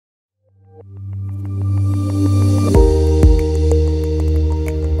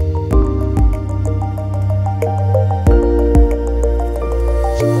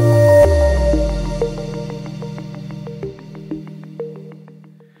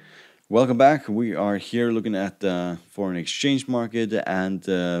Welcome back. We are here looking at the foreign exchange market, and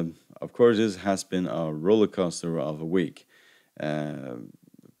of course, this has been a roller coaster of a week,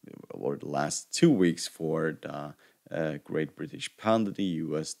 or the last 2 weeks for the Great British Pound and the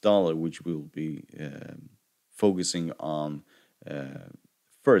US dollar, which we'll be focusing on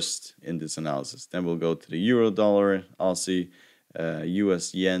first in this analysis. Then we'll go to the Euro dollar, Aussie,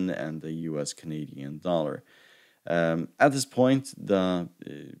 US yen, and the US Canadian dollar. At this point,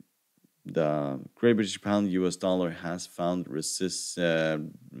 the Great British Pound US dollar has found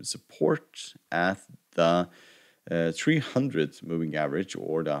support at the 300 moving average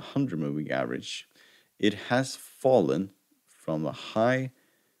or the 100 moving average. It has fallen from a high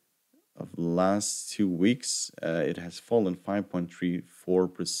of the last 2 weeks. It has fallen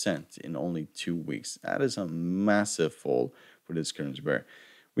 5.34% in only 2 weeks. That is a massive fall for this currency pair.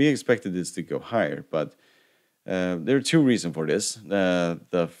 We expected this to go higher, but there are two reasons for this.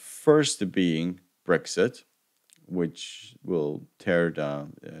 The first being Brexit, which will tear the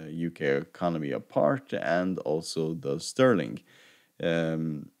UK economy apart, and also the sterling.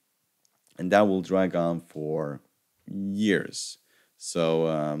 And that will drag on for years. So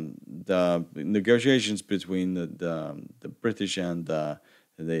the negotiations between the British and the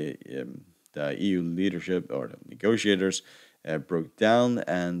EU leadership or the negotiators broke down,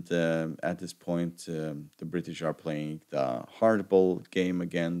 and at this point, the British are playing the hardball game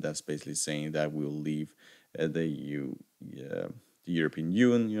again. That's basically saying that we'll leave the European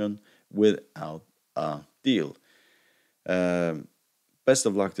Union without a deal. Best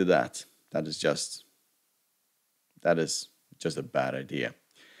of luck to that. That is just a bad idea.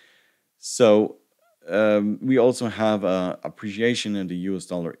 So we also have appreciation in the US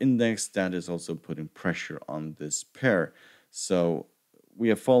dollar index that is also putting pressure on this pair. So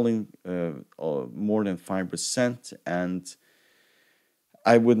we are falling more than 5%, and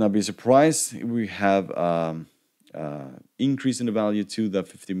I would not be surprised if we have increase in the value to the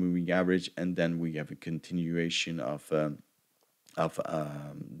 50 moving average, and then we have a continuation of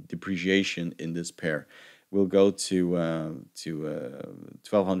depreciation in this pair. We'll go to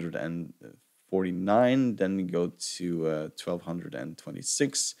 1249, then we go to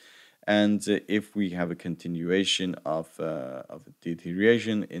 1226. And if we have a continuation of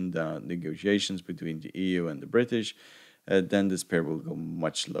deterioration in the negotiations between the EU and the British, then this pair will go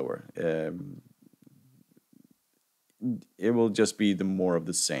much lower. It will just be the more of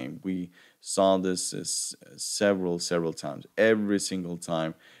the same. We saw this several times. Every single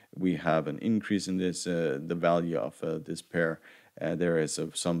time we have an increase in this, the value of this pair, there is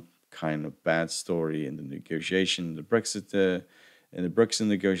some kind of bad story in the negotiation, the Brexit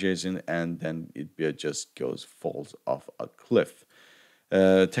negotiation, and then it just falls off a cliff.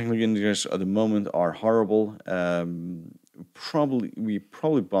 Technical indicators at the moment are horrible. We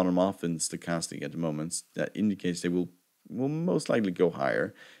probably bottom off in stochastic at the moment. That indicates they will most likely go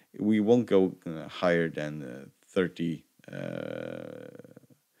higher. We won't go higher than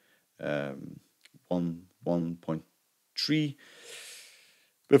 1.3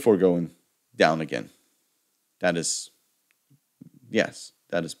 before going down again. That is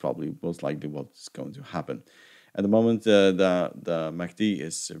probably most likely what's going to happen. At the moment, the MACD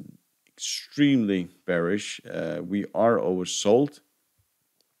is extremely bearish. We are oversold,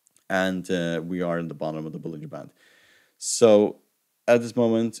 and we are in the bottom of the Bollinger Band. So at this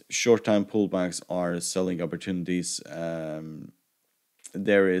moment, short-time pullbacks are selling opportunities.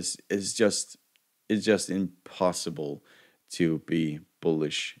 It's just impossible to be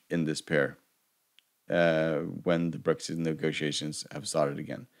bullish in this pair when the Brexit negotiations have started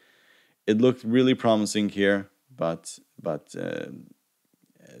again. It looked really promising here, but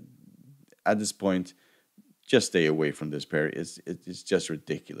at this point, just stay away from this pair. It's just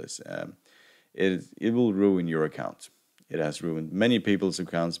ridiculous. It will ruin your account. It has ruined many people's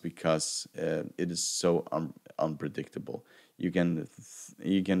accounts because it is so unpredictable. You can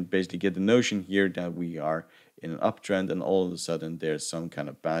basically get the notion here that we are in an uptrend, and all of a sudden there's some kind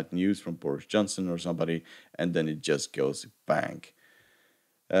of bad news from Boris Johnson or somebody, and then it just goes bang.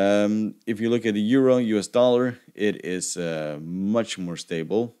 If you look at the euro, US dollar, it is much more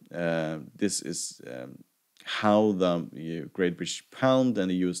stable. This is how the Great British Pound and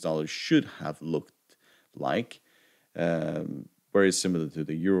the US dollar should have looked like. Very similar to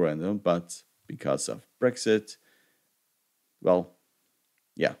the euro, but because of Brexit, well,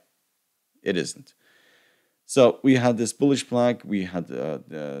 yeah, it isn't. So we had this bullish flag. We had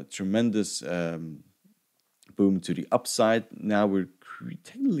the tremendous boom to the upside. Now we're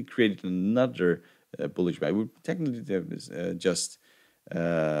technically creating another bullish flag. We're technically just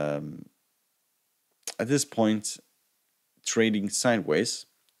at this point trading sideways.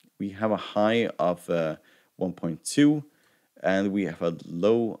 we have a high of 1.2, and we have a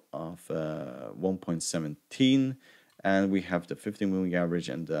low of 1.17, and we have the 50 moving average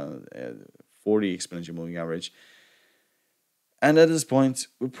and the 40 exponential moving average. And at this point,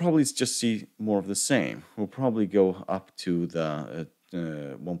 we'll probably just see more of the same. We'll probably go up to the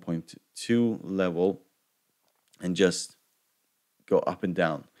 1.2 level and just go up and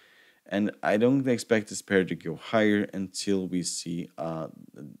down. And I don't expect this pair to go higher until we see a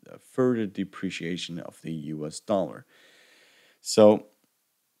further depreciation of the US dollar. So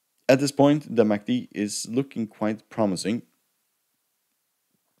at this point, the MACD is looking quite promising.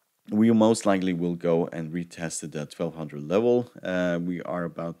 We most likely will go and retest the 1200 level. We are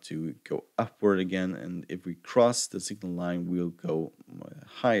about to go upward again, and if we cross the signal line, we'll go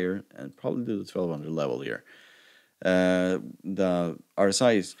higher and probably do the 1200 level here. The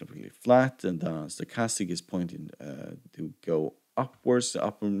RSI is completely flat, and the stochastic is pointing to go upwards, the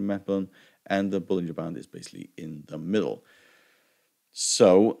upper momentum, and the Bollinger Band is basically in the middle.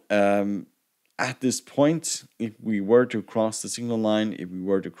 So at this point, if we were to cross the signal line, if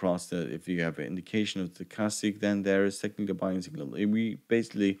you have an indication of the stochastic, then there is technically a buying signal. If we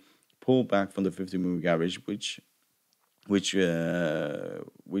basically pull back from the 50 moving average, which we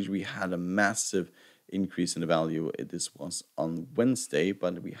had a massive increase in the value. This was on Wednesday,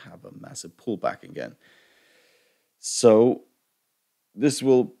 but we have a massive pullback again. So this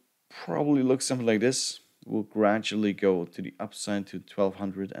will probably look something like this. We'll gradually go to the upside to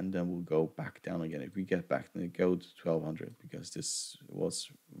 1200, and then we'll go back down again. If we get back, then go to 1200, because this was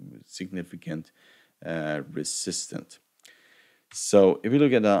significant resistant. So if we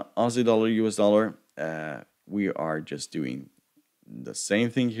look at the Aussie dollar, US dollar, we are just doing the same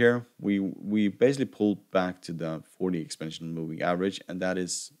thing here. We basically pulled back to the 40 exponential moving average, and that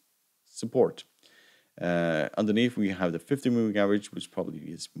is support. Underneath, we have the 50 moving average, which probably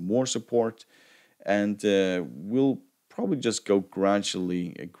is more support. And we'll probably just go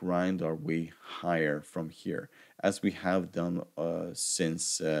gradually grind our way higher from here, as we have done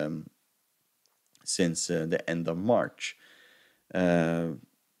since the end of March. There's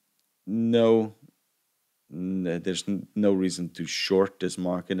no reason to short this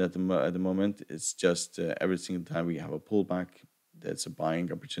market at the moment. It's just every single time we have a pullback, that's a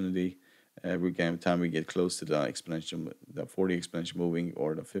buying opportunity. Every time we get close to the 40 exponential moving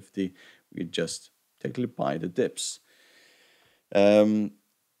or the 50, we just technically buy the dips. The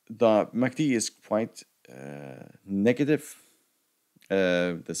MACD is quite negative.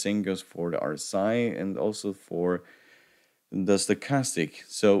 The same goes for the RSI and also for the stochastic.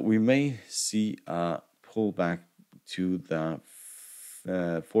 So we may see a pullback to the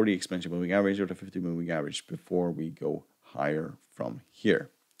 40 exponential moving average or the 50 moving average before we go higher from here.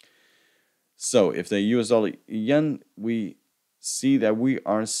 So if the US dollar yen, we see that we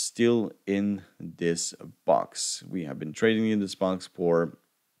are still in this box. We have been trading in this box for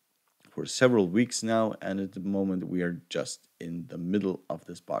several weeks now, and at the moment we are just in the middle of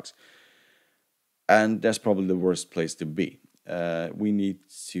this box. And that's probably the worst place to be. We need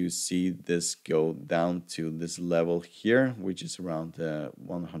to see this go down to this level here, which is around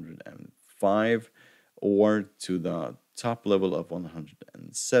 105, or to the top level of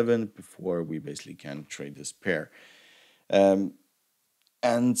 107 before we basically can trade this pair. And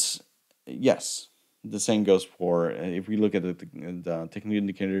yes, the same goes for if we look at the technical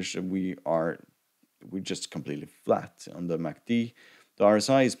indicators, we're just completely flat on the MACD. The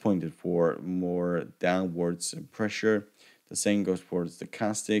RSI is pointed for more downwards pressure. The same goes for the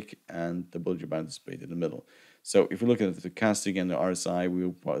stochastic, and the Bollinger Band is based in the middle. So if we look at the stochastic and the RSI,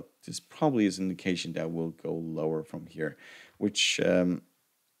 this probably is an indication that we'll go lower from here, which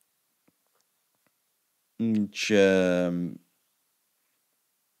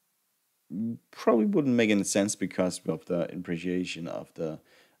probably wouldn't make any sense because of the appreciation of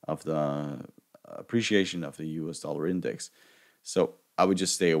the US dollar index. So I would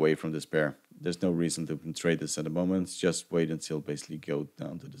just stay away from this pair. There's no reason to trade this at the moment. Just wait until basically go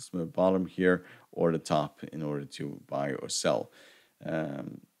down to this bottom here or the top in order to buy or sell.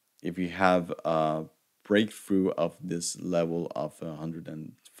 If we have a breakthrough of this level of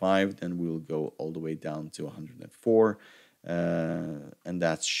 105, then we'll go all the way down to 104. And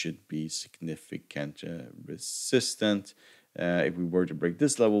that should be significant resistant. If we were to break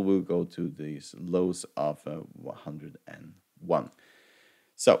this level, we'll go to these lows of 101.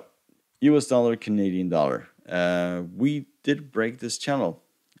 So, US dollar, Canadian dollar. We did break this channel.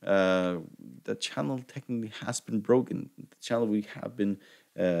 The channel technically has been broken. The channel we have been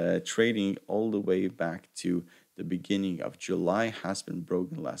trading all the way back to the beginning of July has been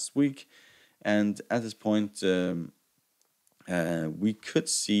broken last week. And at this point, we could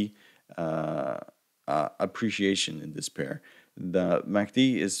see appreciation in this pair. The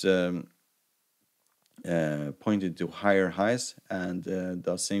MACD is pointed to higher highs, and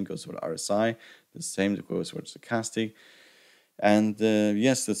the same goes for the RSI, the same goes for the stochastic, and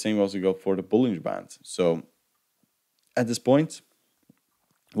yes, the same also goes for the Bollinger Band. So at this point,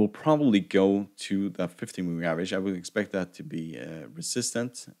 we'll probably go to the 50-moving average. I would expect that to be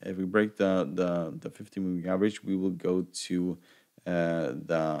resistant. If we break the 50-moving average, we will go to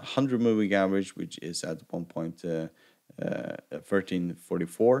the 100-moving average, which is at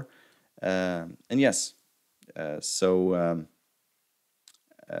 1.1344. And yes,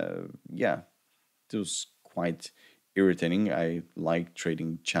 yeah, it was quite irritating. I like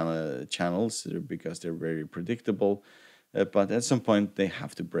trading channels because they're very predictable, but at some point they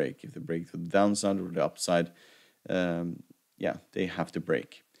have to break. If they break to the downside or the upside, yeah, they have to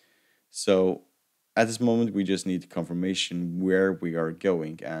break. So at this moment, we just need confirmation where we are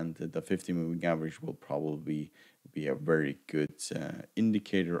going, and the 50-moving average will probably be a very good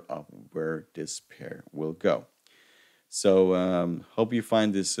indicator of where this pair will go. So hope you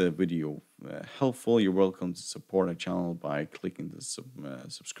find this video helpful. You're welcome to support our channel by clicking the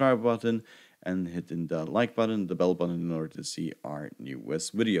subscribe button and hitting the like button, the bell button, in order to see our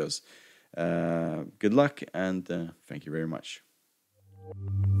newest videos. Good luck, and thank you very much.